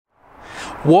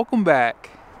Welcome back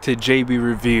to JB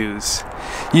Reviews.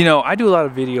 You know, I do a lot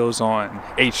of videos on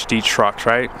HD trucks,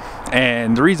 right?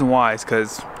 And the reason why is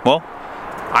because, well,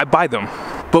 I buy them.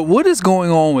 But what is going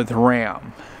on with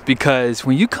Ram? Because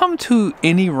when you come to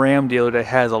any Ram dealer that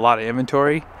has a lot of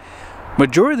inventory,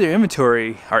 majority of their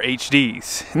inventory are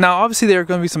HDs. Now, obviously there are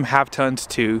going to be some half tons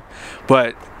too,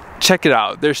 but check it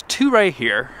out. There's two right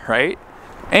here, right?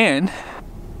 And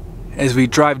as we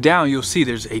drive down, you'll see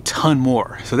there's a ton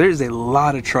more. So there's a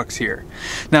lot of trucks here.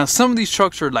 Now, some of these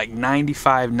trucks are like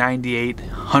 95, 98,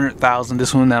 100,000.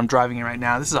 This one that I'm driving in right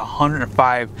now, this is a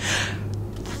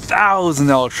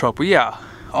 $105,000 truck. But yeah,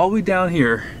 all the way down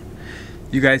here,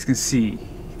 you guys can see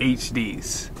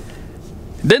HDs.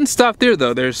 It doesn't stop there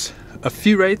though. There's a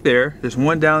few right there. There's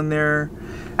one down there.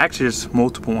 Actually, there's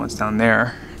multiple ones down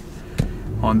there.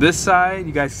 On this side,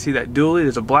 you guys can see that dually.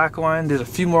 There's a black one. There's a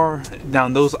few more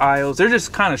down those aisles. They're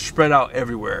just kind of spread out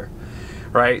everywhere,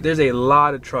 right? There's a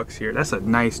lot of trucks here. That's a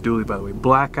nice dually, by the way.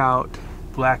 Blackout,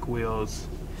 black wheels.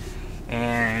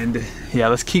 And yeah,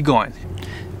 let's keep going.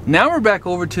 Now we're back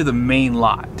over to the main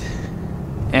lot.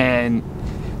 And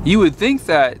you would think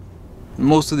that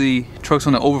most of the trucks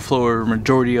on the overflow are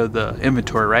majority of the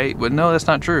inventory, right? But no, that's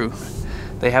not true.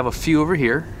 They have a few over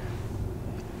here.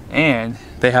 And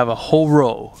they have a whole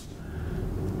row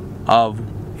of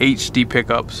HD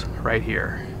pickups right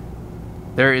here.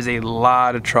 There is a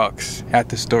lot of trucks at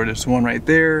the store. There's one right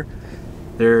there.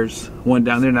 There's one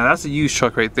down there. Now that's a used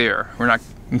truck right there. We're not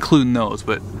including those,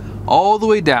 but all the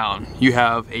way down you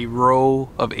have a row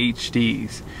of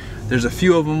HDs. There's a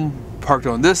few of them parked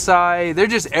on this side. They're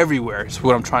just everywhere. That's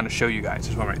what I'm trying to show you guys.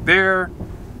 There's one right there.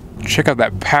 Check out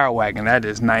that Power Wagon. That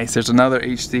is nice. There's another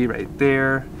HD right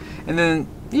there. And then,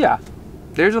 yeah,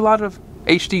 there's a lot of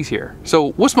HDs here.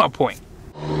 So what's my point?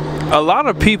 A lot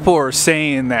of people are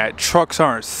saying that trucks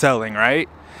aren't selling, right?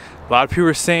 A lot of people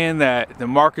are saying that the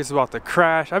market's about to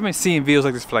crash. I've been seeing videos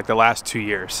like this for like the last 2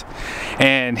 years.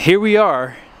 And here we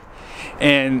are.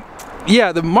 And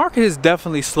yeah, the market has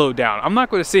definitely slowed down. I'm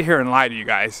not going to sit here and lie to you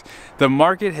guys. The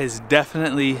market has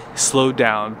definitely slowed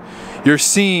down. You're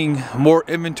seeing more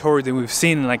inventory than we've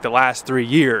seen in like the last 3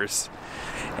 years.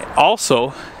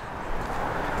 Also,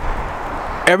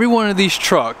 every one of these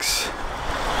trucks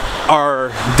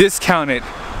are discounted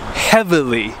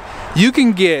heavily. You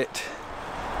can get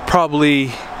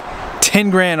probably 10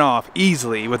 grand off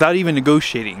easily without even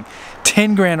negotiating.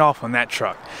 10 grand off on that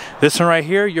truck. This one right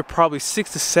here, you're probably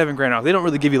 6 to 7 grand off. They don't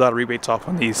really give you a lot of rebates off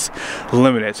on these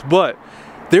limiteds, but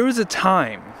there was a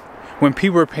time when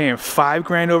people were paying 5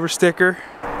 grand over sticker,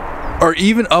 or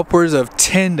even upwards of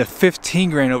 10 to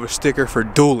 15 grand over sticker for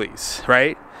dualies,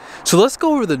 right? So let's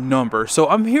go over the number. So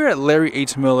I'm here at Larry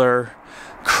H. Miller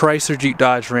Chrysler Jeep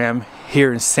Dodge Ram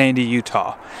here in Sandy,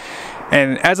 Utah.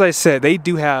 And as I said, they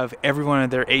do have every one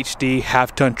of their HD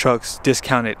half-ton trucks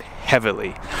discounted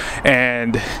heavily.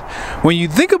 And when you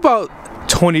think about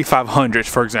 2500s,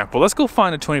 for example, let's go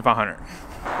find a 2500.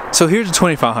 So here's a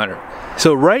 2500.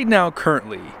 So right now,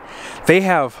 currently, they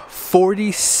have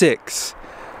 46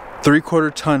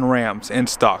 3/4 ton Rams in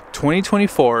stock.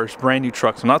 2024's brand new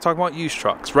trucks. I'm not talking about used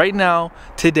trucks. Right now,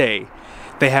 today,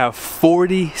 they have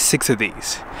 46 of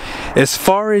these. As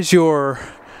far as your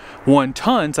 1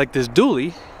 tons, like this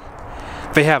dually,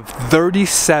 they have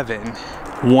 37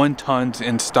 1 tons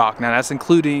in stock. Now that's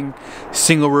including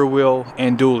single rear wheel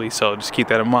and dually, so just keep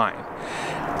that in mind.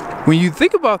 When you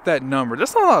think about that number,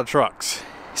 that's not a lot of trucks.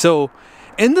 So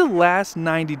in the last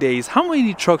 90 days, how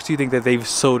many trucks do you think that they've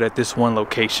sold at this one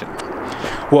location?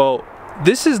 Well,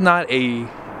 this is not a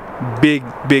big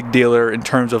dealer in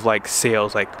terms of like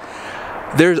sales. Like,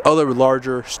 there's other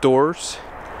larger stores.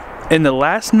 In the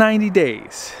last 90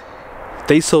 days,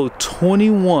 they sold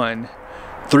 21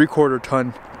 3/4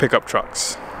 ton pickup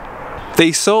trucks.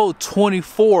 They sold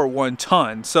 24 1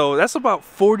 ton. So that's about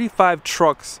 45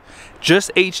 trucks,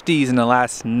 just HDs, in the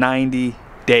last 90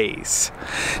 days.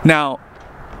 Now,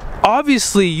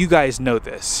 obviously you guys know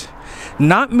this.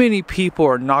 Not many people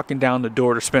are knocking down the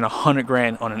door to spend 100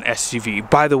 grand on an SUV.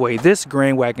 By the way, this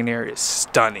Grand Wagoneer is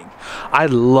stunning. I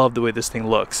love the way this thing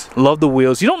looks. Love the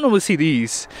wheels. You don't normally see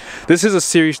these. This is a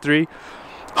Series 3.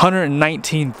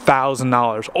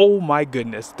 $119,000. Oh my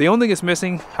goodness. The only thing it's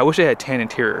missing, I wish it had tan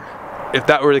interior. If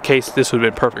that were the case, this would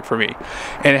have been perfect for me.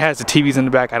 And it has the TVs in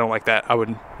the back. I don't like that. I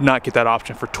would not get that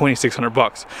option for 2,600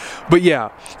 bucks. But yeah,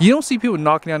 you don't see people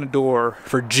knocking down the door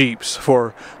for Jeeps,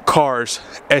 for cars,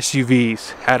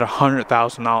 SUVs at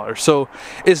 $100,000. So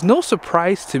it's no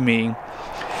surprise to me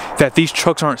that these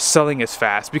trucks aren't selling as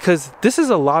fast, because this is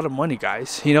a lot of money,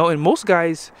 guys. You know, and most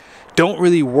guys don't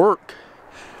really work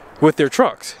with their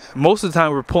trucks. Most of the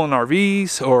time we're pulling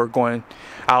RVs or going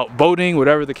out boating,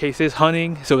 whatever the case is,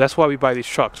 hunting. So that's why we buy these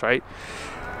trucks, right?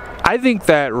 I think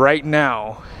that right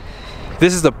now,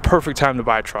 this is the perfect time to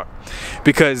buy a truck,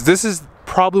 because this is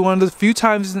probably one of the few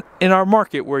times in our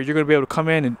market where you're going to be able to come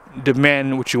in and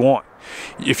demand what you want.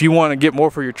 If you want to get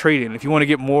more for your trade-in, if you want to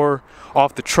get more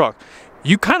off the truck,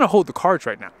 you kind of hold the cards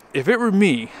right now. If it were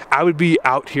me, I would be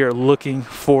out here looking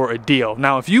for a deal.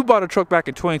 Now, if you bought a truck back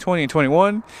in 2020 and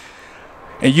 21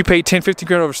 and you paid 10, 15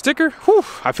 grand over sticker, whew,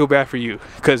 I feel bad for you,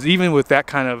 because even with that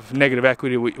kind of negative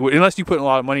equity, unless you put a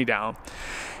lot of money down,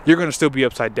 you're going to still be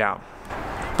upside down.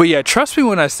 But yeah, trust me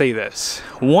when I say this,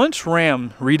 once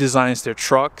Ram redesigns their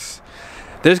trucks,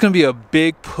 there's going to be a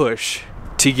big push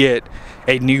to get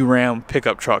a new Ram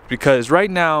pickup truck, because right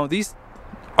now these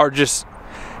are just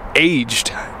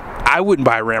aged. I wouldn't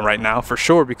buy a Ram right now for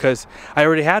sure, because I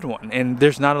already had one and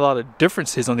there's not a lot of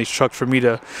differences on these trucks for me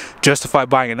to justify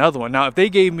buying another one. Now if they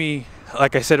gave me,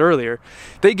 like I said earlier,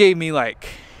 they gave me like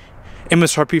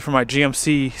MSRP for my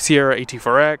GMC Sierra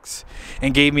AT4X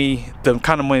and gave me the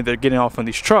kind of money they're getting off on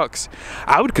these trucks,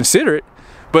 I would consider it.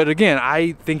 But again,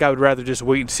 I think I would rather just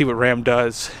wait and see what Ram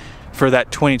does for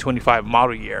that 2025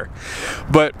 model year.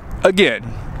 But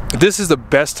again, this is the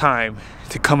best time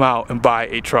to come out and buy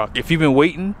a truck. If you've been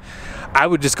waiting, I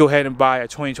would just go ahead and buy a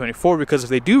 2024, because if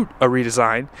they do a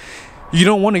redesign, you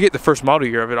don't want to get the first model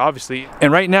year of it, obviously.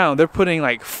 And right now they're putting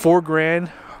like $4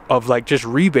 grand of like just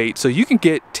rebate, so you can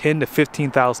get $10,000 to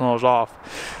 $15,000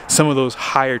 off some of those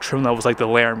higher trim levels like the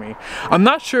Laramie. I'm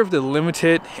not sure if the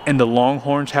Limited and the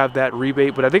Longhorns have that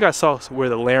rebate, but I think I saw where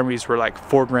the Laramies were like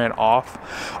 $4 grand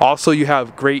off. Also, you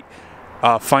have great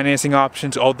financing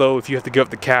options, although if you have to give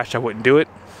up the cash, I wouldn't do it.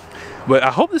 But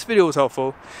I hope this video was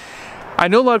helpful. I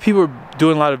know a lot of people are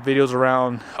doing a lot of videos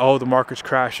around, oh, the market's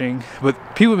crashing,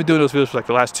 but people have been doing those videos for like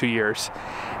the last 2 years.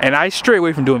 And I stray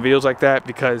away from doing videos like that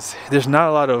because there's not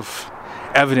a lot of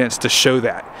evidence to show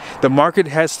that. The market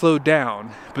has slowed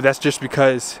down, but that's just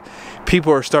because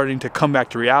people are starting to come back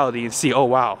to reality and see, oh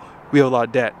wow, we have a lot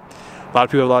of debt. A lot of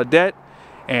people have a lot of debt,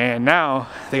 and now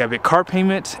they got big car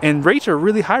payments, and rates are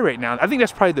really high right now. I think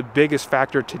that's probably the biggest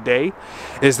factor today,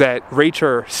 is that rates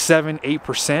are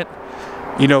 7-8%,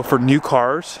 you know, for new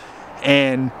cars.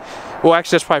 And well,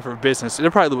 actually that's probably for business.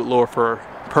 They're probably a little bit lower for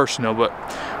personal, but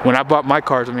when I bought my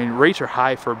cars, I mean, rates are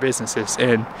high for businesses,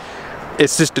 and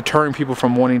it's just deterring people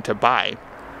from wanting to buy.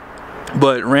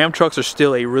 But Ram trucks are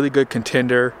still a really good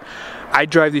contender. I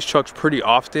drive these trucks pretty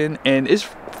often, and it's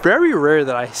very rare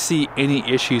that I see any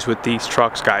issues with these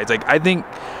trucks, guys. Like, I think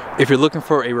if you're looking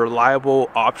for a reliable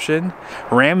option,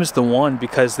 Ram is the one,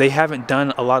 because they haven't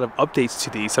done a lot of updates to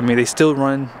these. I mean, they still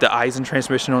run the Eisen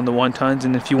transmission on the 1 tons,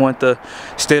 and if you want the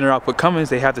standard output Cummins,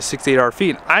 they have the 68 RF.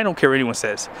 And I don't care what anyone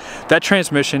says, that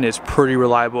transmission is pretty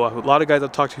reliable. A lot of guys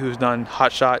I've talked to who's done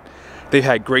hot shot, they've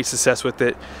had great success with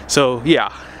it. So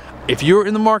yeah, if you're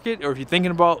in the market or if you're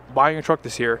thinking about buying a truck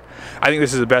this year, I think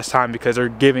this is the best time, because they're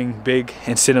giving big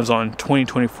incentives on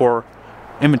 2024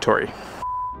 inventory.